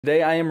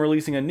Today I am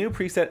releasing a new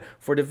preset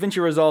for DaVinci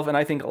Resolve, and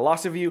I think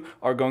lots of you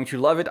are going to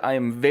love it. I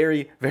am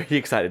very, very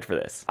excited for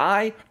this.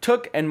 I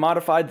took and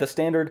modified the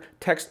standard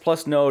text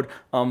plus node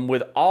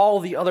with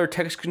all the other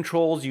text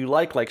controls you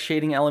like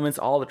shading elements,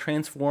 all the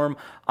transform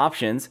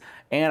options,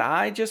 and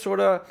I just sort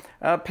of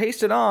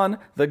pasted on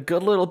the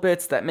good little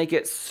bits that make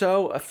it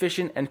so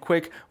efficient and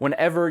quick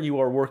whenever you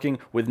are working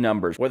with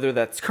numbers. Whether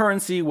that's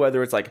currency,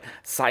 whether it's like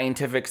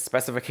scientific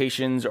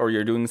specifications, or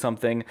you're doing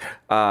something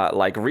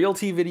like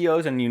realty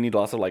videos and you need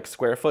lots of like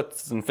square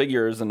foots and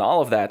figures and all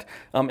of that.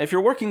 If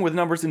you're working with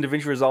numbers in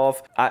DaVinci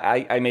Resolve,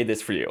 I made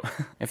this for you.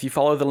 If you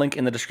follow the link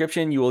in the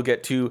description, you will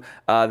get to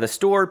the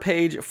store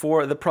page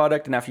for the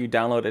product, and after you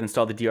download and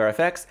install the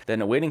DRFX,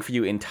 then waiting for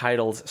you in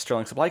Title's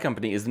Sterling Supply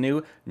Company is the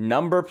new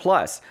Number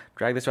Plus.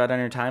 Drag this right on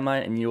your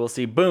timeline and you will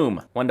see,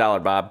 boom,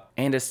 $1, Bob.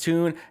 And as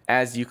soon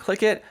as you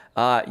click it,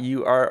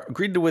 you are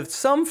greeted with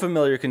some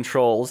familiar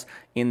controls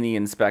in the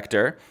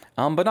inspector,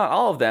 but not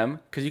all of them,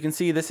 because you can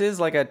see this is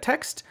like a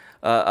text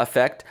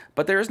effect,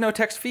 but there is no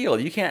text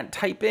field. You can't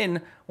type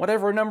in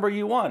whatever number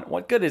you want.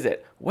 What good is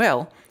it?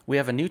 Well, we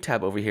have a new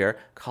tab over here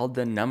called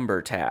the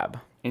Number tab.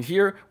 And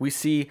here we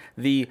see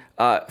the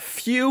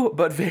few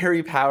but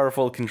very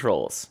powerful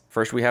controls.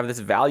 First, we have this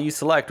value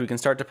select. We can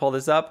start to pull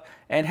this up,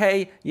 and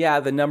hey,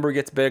 yeah, the number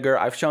gets bigger.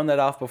 I've shown that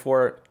off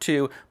before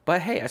too, but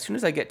hey, as soon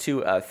as I get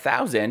to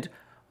 1,000,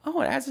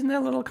 oh, it adds in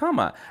that little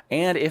comma.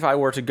 And if I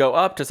were to go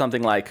up to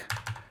something like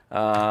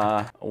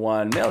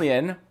 1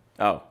 million,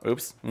 oh,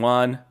 oops,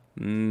 1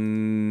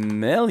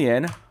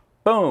 million,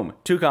 boom,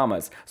 2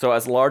 commas. So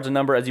as large a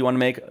number as you want to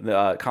make,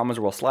 the commas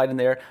will slide in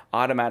there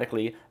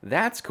automatically.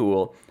 That's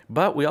cool.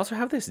 But we also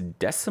have this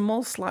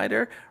decimal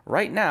slider.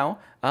 Right now,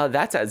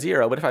 that's at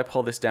 0. But if I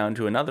pull this down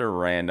to another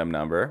random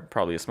number,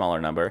 probably a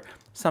smaller number,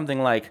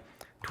 something like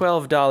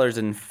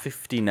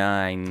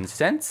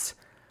 $12.59,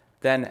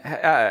 then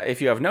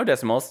if you have no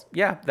decimals,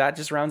 yeah, that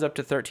just rounds up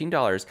to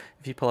 $13.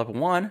 If you pull up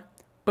 1,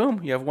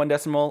 boom, you have 1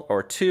 decimal,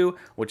 or 2,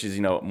 which is,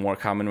 more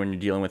common when you're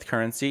dealing with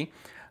currency.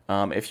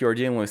 If you're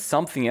dealing with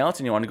something else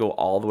and you want to go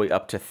all the way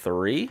up to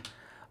 3,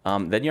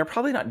 then you're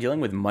probably not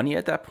dealing with money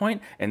at that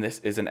point, and this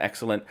is an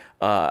excellent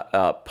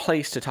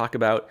place to talk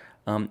about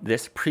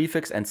this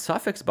prefix and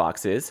suffix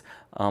boxes.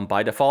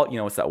 By default,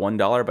 it's that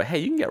 $1, but hey,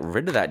 you can get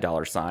rid of that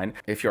 $sign.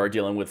 If you are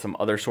dealing with some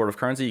other sort of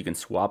currency, you can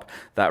swap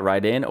that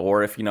right in,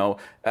 or if, I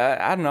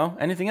don't know,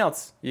 anything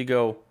else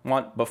you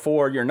want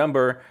before your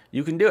number,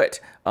 you can do it,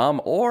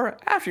 or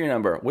after your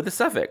number with a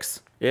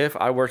suffix. If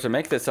I were to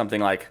make this something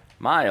like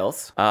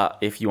miles,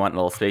 if you want a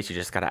little space, you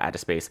just gotta add a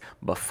space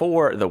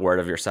before the word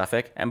of your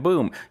suffix, and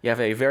boom, you have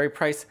a very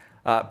precise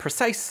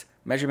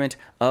measurement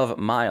of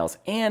miles.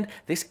 And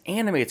this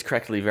animates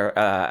correctly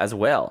as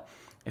well.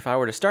 If I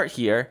were to start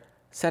here,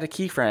 set a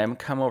keyframe,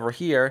 come over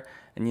here,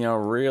 and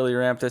really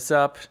ramp this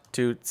up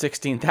to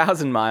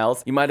 16,000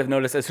 miles, you might have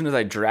noticed as soon as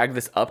I drag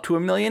this up to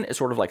 1 million, it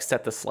sort of like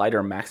set the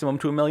slider maximum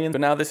to 1 million. So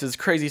now this is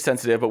crazy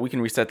sensitive, but we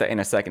can reset that in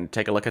a second.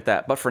 Take a look at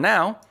that. But for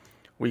now,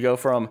 we go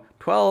from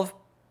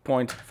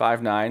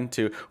 12.59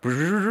 to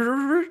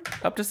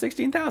up to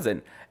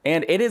 16,000.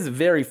 And it is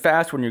very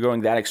fast when you're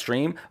going that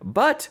extreme,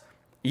 but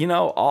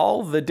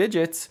all the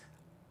digits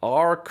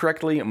are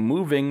correctly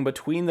moving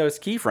between those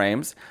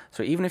keyframes.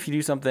 So even if you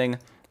do something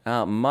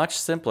much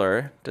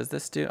simpler, does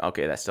this do?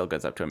 Okay, that still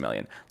goes up to 1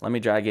 million. Let me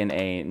drag in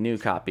a new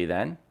copy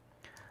then.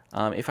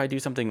 If I do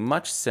something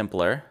much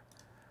simpler,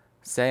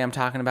 say I'm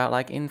talking about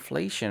like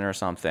inflation or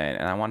something,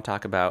 and I want to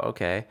talk about,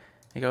 okay,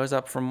 it goes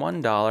up from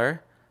 $1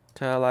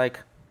 to like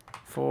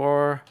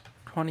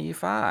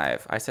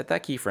 $4.25. I set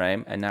that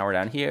keyframe, and now we're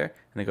down here,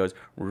 and it goes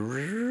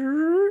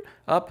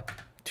up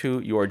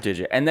to your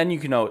digit. And then you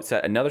can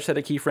set another set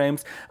of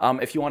keyframes.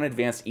 If you want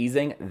advanced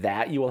easing,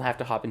 that you will have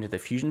to hop into the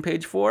Fusion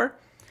page for.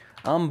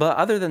 But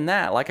other than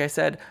that, like I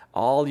said,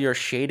 all your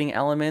shading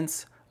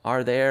elements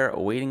are there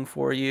waiting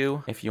for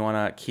you. If you want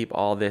to keep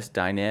all this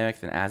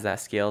dynamic, then as that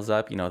scales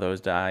up,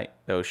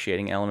 those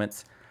shading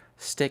elements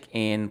stick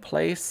in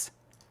place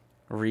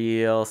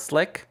real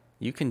slick.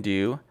 You can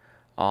do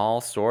all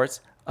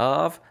sorts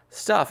of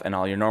stuff, and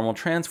all your normal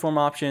transform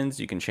options.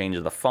 You can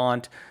change the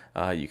font,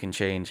 you can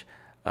change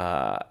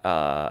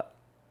the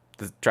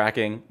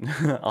tracking,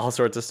 all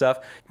sorts of stuff.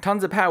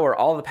 Tons of power,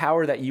 all the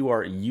power that you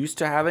are used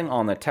to having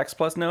on the Text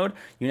Plus node,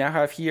 you now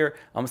have here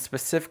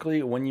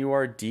specifically when you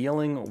are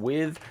dealing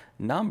with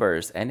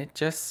numbers, and it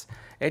just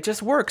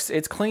works.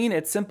 It's clean,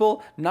 it's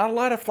simple, not a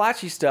lot of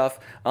flashy stuff,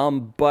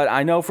 but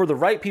I know for the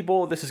right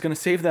people, this is gonna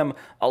save them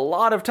a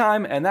lot of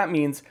time, and that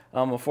means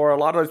for a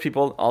lot of those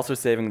people, also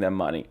saving them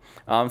money.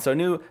 So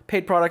new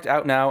paid product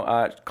out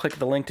now, click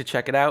the link to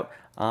check it out.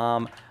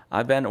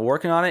 I've been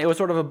working on it. It was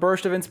sort of a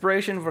burst of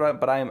inspiration,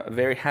 but I am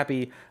very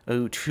happy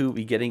to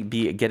be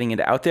getting it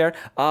out there.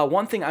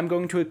 One thing I'm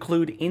going to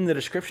include in the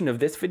description of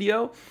this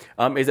video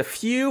is a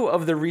few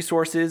of the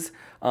resources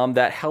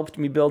that helped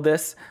me build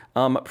this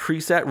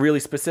preset, really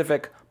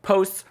specific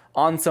posts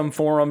on some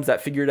forums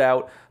that figured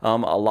out a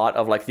lot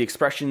of like the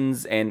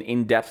expressions and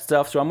in-depth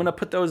stuff. So I'm going to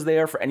put those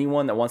there for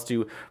anyone that wants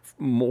to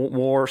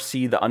more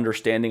see the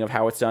understanding of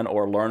how it's done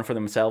or learn for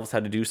themselves how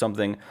to do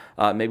something,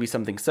 maybe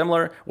something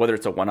similar, whether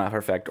it's a one-off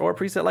effect or a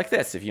preset like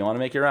this. If you want to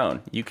make your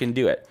own, you can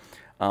do it.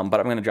 But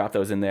I'm going to drop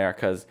those in there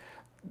because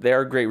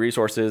they're great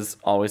resources.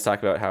 Always talk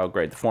about how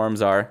great the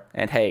forums are.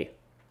 And hey,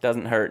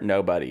 doesn't hurt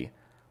nobody.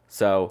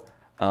 So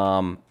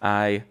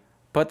I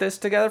put this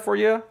together for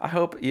you. I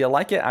hope you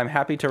like it. I'm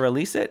happy to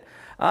release it.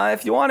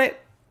 If you want it,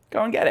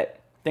 go and get it.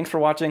 Thanks for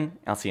watching.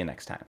 I'll see you next time.